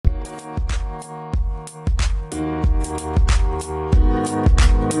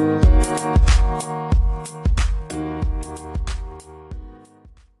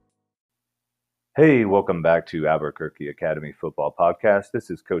Hey, welcome back to Albuquerque Academy Football Podcast. This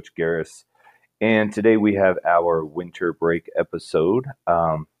is Coach Garris, and today we have our winter break episode.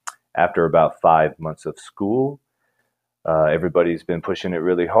 After about 5 months of school, everybody's been pushing it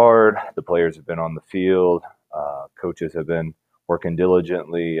really hard. The players have been on the field. Coaches have been working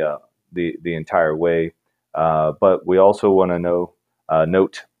diligently the entire way. But we also want to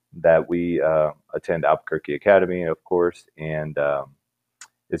note that we attend Albuquerque Academy, of course, and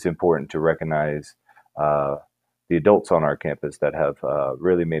it's important to recognize uh, the adults on our campus that have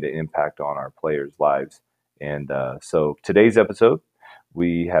really made an impact on our players' lives. And so today's episode,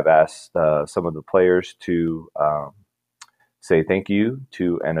 we have asked some of the players to say thank you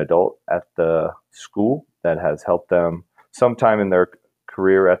to an adult at the school that has helped them sometime in their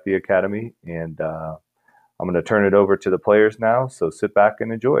career at the academy. And I'm going to turn it over to the players now. So sit back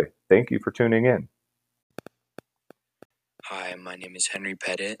and enjoy. Thank you for tuning in. Hi, my name is Henry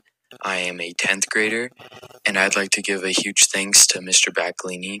Pettit. I am a 10th grader, and I'd like to give a huge thanks to Mr.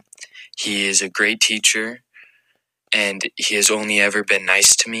 Bacalini. He is a great teacher, and he has only ever been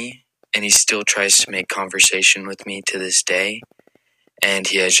nice to me, and he still tries to make conversation with me to this day, and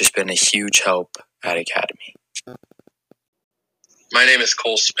he has just been a huge help at Academy. My name is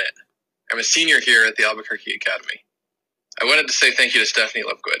Cole Smith. I'm a senior here at the Albuquerque Academy. I wanted to say thank you to Stephanie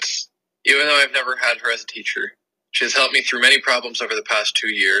Lipkowitz. Even though I've never had her as a teacher, she has helped me through many problems over the past 2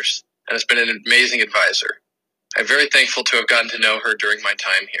 years and has been an amazing advisor. I'm very thankful to have gotten to know her during my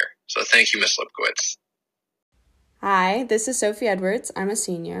time here, so thank you, Ms. Lipkowitz. Hi, this is Sophie Edwards. I'm a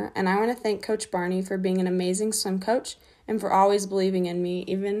senior, and I want to thank Coach Barney for being an amazing swim coach and for always believing in me,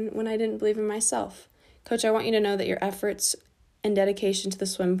 even when I didn't believe in myself. Coach, I want you to know that your efforts and dedication to the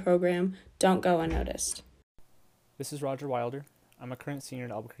swim program don't go unnoticed. This is Roger Wilder. I'm a current senior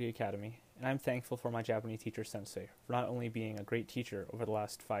at Albuquerque Academy, and I'm thankful for my Japanese teacher Sensei for not only being a great teacher over the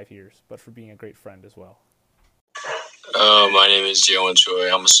last 5 years, but for being a great friend as well. My name is Jalen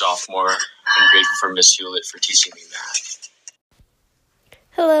Choi. I'm a sophomore. I'm grateful for Miss Hewlett for teaching me math.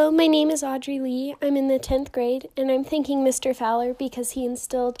 Hello, my name is Audrey Lee. I'm in the 10th grade, and I'm thanking Mr. Fowler because he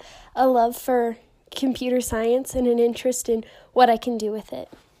instilled a love for computer science and an interest in what I can do with it.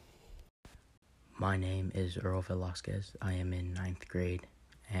 My name is Earl Velasquez. I am in 9th grade,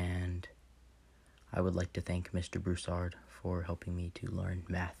 and I would like to thank Mr. Broussard for helping me to learn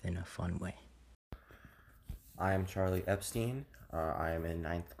math in a fun way. I am Charlie Epstein. I am in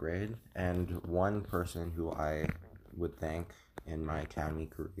 9th grade, and one person who I would thank in my academy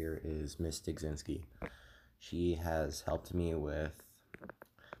career is Miss Digzinski. She has helped me with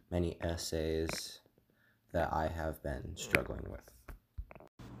many essays that I have been struggling with.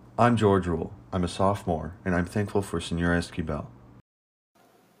 I'm George Rule. I'm a sophomore, and I'm thankful for Senora Esquivel.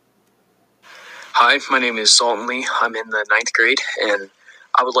 Hi, my name is Zalton Lee. I'm in the 9th grade, and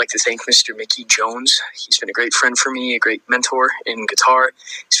I would like to thank Mr. Mickey Jones. He's been a great friend for me, a great mentor in guitar.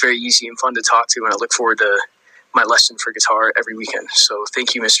 He's very easy and fun to talk to, and I look forward to my lesson for guitar every weekend. So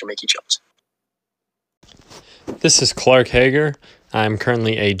thank you, Mr. Mickey Jones. This is Clark Hager. I'm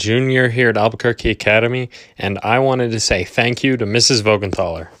currently a junior here at Albuquerque Academy, and I wanted to say thank you to Mrs.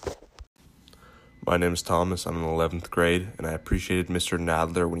 Vogenthaler. My name is Thomas. I'm in 11th grade, and I appreciated Mr.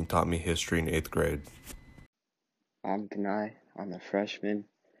 Nadler when he taught me history in 8th grade. I'm Kanai. I'm a freshman,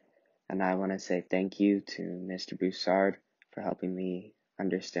 and I want to say thank you to Mr. Broussard for helping me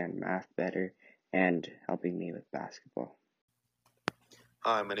understand math better and helping me with basketball.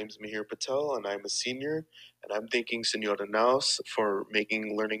 Hi, my name is Mihir Patel, and I'm a senior, and I'm thanking Senora Naus for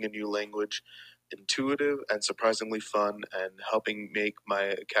making learning a new language intuitive and surprisingly fun and helping make my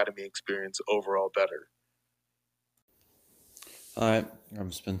academy experience overall better. Hi,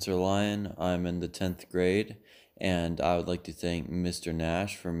 I'm Spencer Lyon. I'm in the 10th grade, and I would like to thank Mr.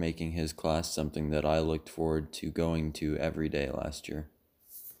 Nash for making his class something that I looked forward to going to every day last year.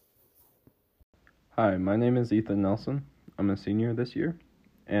 Hi, my name is Ethan Nelson. I'm a senior this year,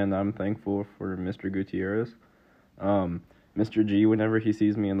 and I'm thankful for Mr. Gutierrez. Mr. G, whenever he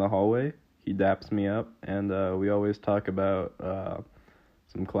sees me in the hallway, he daps me up, and we always talk about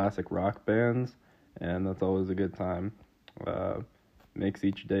some classic rock bands, and that's always a good time. Makes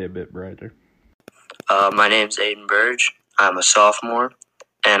each day a bit brighter. My name's Aiden Burge. I'm a sophomore,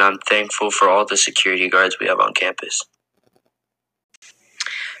 and I'm thankful for all the security guards we have on campus.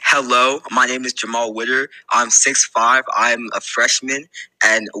 Hello, my name is Jamal Witter. I'm 6'5". I'm a freshman,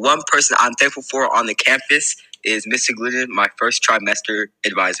 and one person I'm thankful for on the campus is Mr. Glidden, my first trimester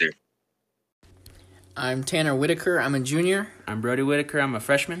advisor. I'm Tanner Whitaker. I'm a junior. I'm Brody Whitaker. I'm a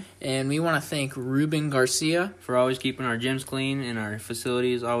freshman. And we want to thank Ruben Garcia for always keeping our gyms clean and our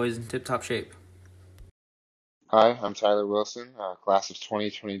facilities always in tip-top shape. Hi, I'm Tyler Wilson, class of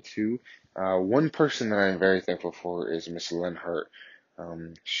 2022, One person that I'm very thankful for is Miss Lenhart.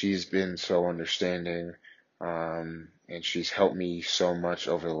 She's been so understanding, and she's helped me so much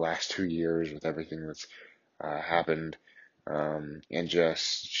over the last 2 years with everything that's happened. And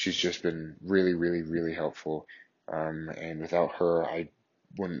she's just been really, really, really helpful. And without her, I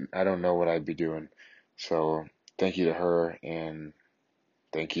don't know what I'd be doing. So thank you to her, and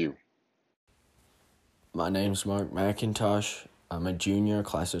thank you. My name's Mark McIntosh. I'm a junior,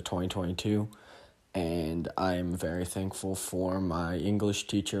 class of 2022, and I'm very thankful for my English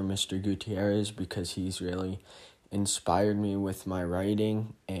teacher, Mr. Gutierrez, because he's really inspired me with my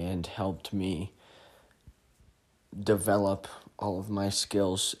writing and helped me develop all of my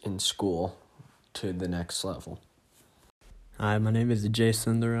skills in school to the next level. Hi, my name is Jay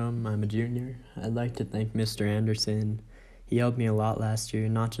Sundaram. I'm a junior. I'd like to thank Mr. Anderson. He helped me a lot last year,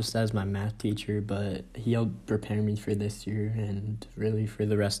 not just as my math teacher, but he helped prepare me for this year and really for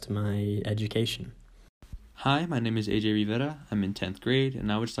the rest of my education. Hi, my name is AJ Rivera. I'm in 10th grade,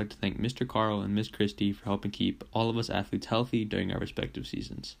 and I would just like to thank Mr. Carl and Miss Christie for helping keep all of us athletes healthy during our respective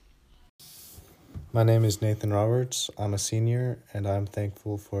seasons. My name is Nathan Roberts. I'm a senior, and I'm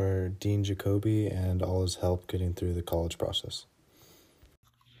thankful for Dean Jacoby and all his help getting through the college process.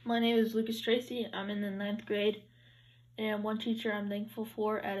 My name is Lucas Tracy. I'm in the 9th grade, and one teacher I'm thankful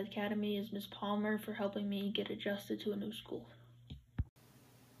for at Academy is Miss Palmer for helping me get adjusted to a new school.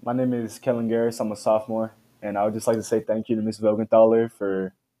 My name is Kellen Garris. I'm a sophomore, and I would just like to say thank you to Ms. Vogenthaler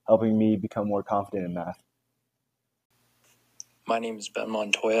for helping me become more confident in math. My name is Ben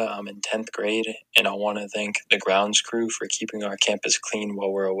Montoya. I'm in 10th grade, and I want to thank the grounds crew for keeping our campus clean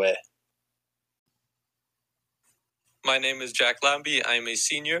while we're away. My name is Jack Lambie. I'm a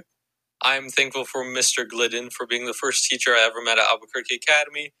senior. I'm thankful for Mr. Glidden for being the first teacher I ever met at Albuquerque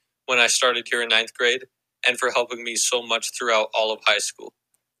Academy when I started here in 9th grade, and for helping me so much throughout all of high school.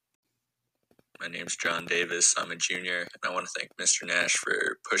 My name's John Davis. I'm a junior, and I want to thank Mr. Nash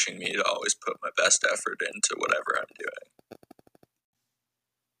for pushing me to always put my best effort into whatever I'm doing.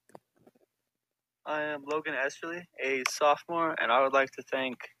 I am Logan Esterly, a sophomore, and I would like to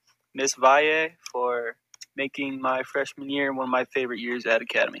thank Miss Valle for making my freshman year one of my favorite years at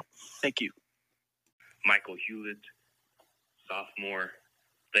Academy. Thank you. Michael Hewlett, sophomore.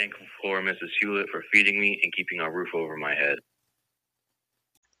 Thankful for Mrs. Hewlett for feeding me and keeping a roof over my head.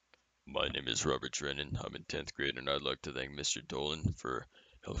 My name is Robert Drennan. I'm in 10th grade, and I'd like to thank Mr. Dolan for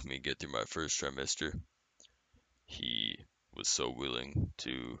helping me get through my first trimester. He was so willing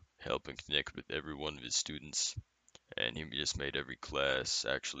to help and connect with every one of his students, and he just made every class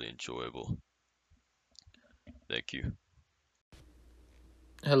actually enjoyable. Thank you.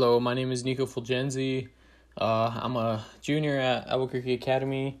 Hello, my name is Nico Fulgenzi. I'm a junior at Albuquerque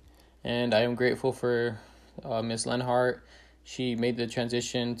Academy, and I am grateful for Ms. Lenhart. She made the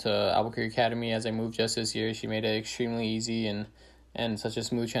transition to Albuquerque Academy as I moved just this year. She made it extremely easy and such a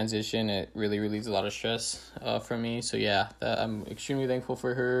smooth transition. It really relieves a lot of stress from me. So yeah, I'm extremely thankful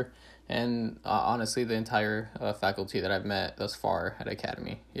for her and honestly the entire faculty that I've met thus far at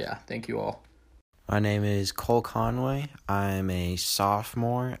Academy. Yeah, thank you all. My name is Cole Conway. I'm a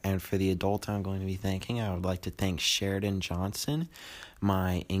sophomore, and for the adult I'm going to be thanking, I would like to thank Sheridan Johnson,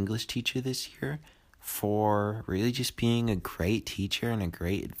 my English teacher this year, for really just being a great teacher and a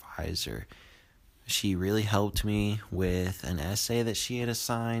great advisor. She really helped me with an essay that she had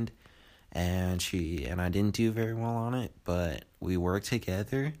assigned, and I didn't do very well on it, but we worked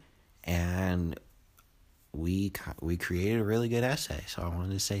together and we created a really good essay. So I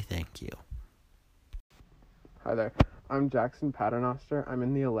wanted to say thank you. Hi there. I'm Jackson Paternoster. I'm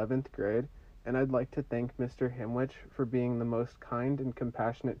in the 11th grade, and I'd like to thank Mr. Himwich for being the most kind and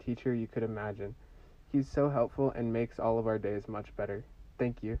compassionate teacher you could imagine. He's so helpful and makes all of our days much better.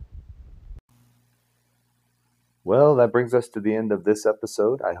 Thank you. Well, that brings us to the end of this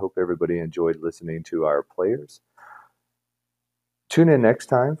episode. I hope everybody enjoyed listening to our players. Tune in next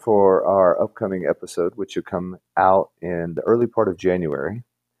time for our upcoming episode, which will come out in the early part of January.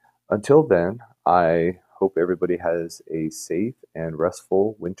 Until then, I hope everybody has a safe and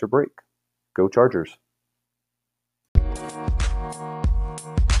restful winter break. Go Chargers!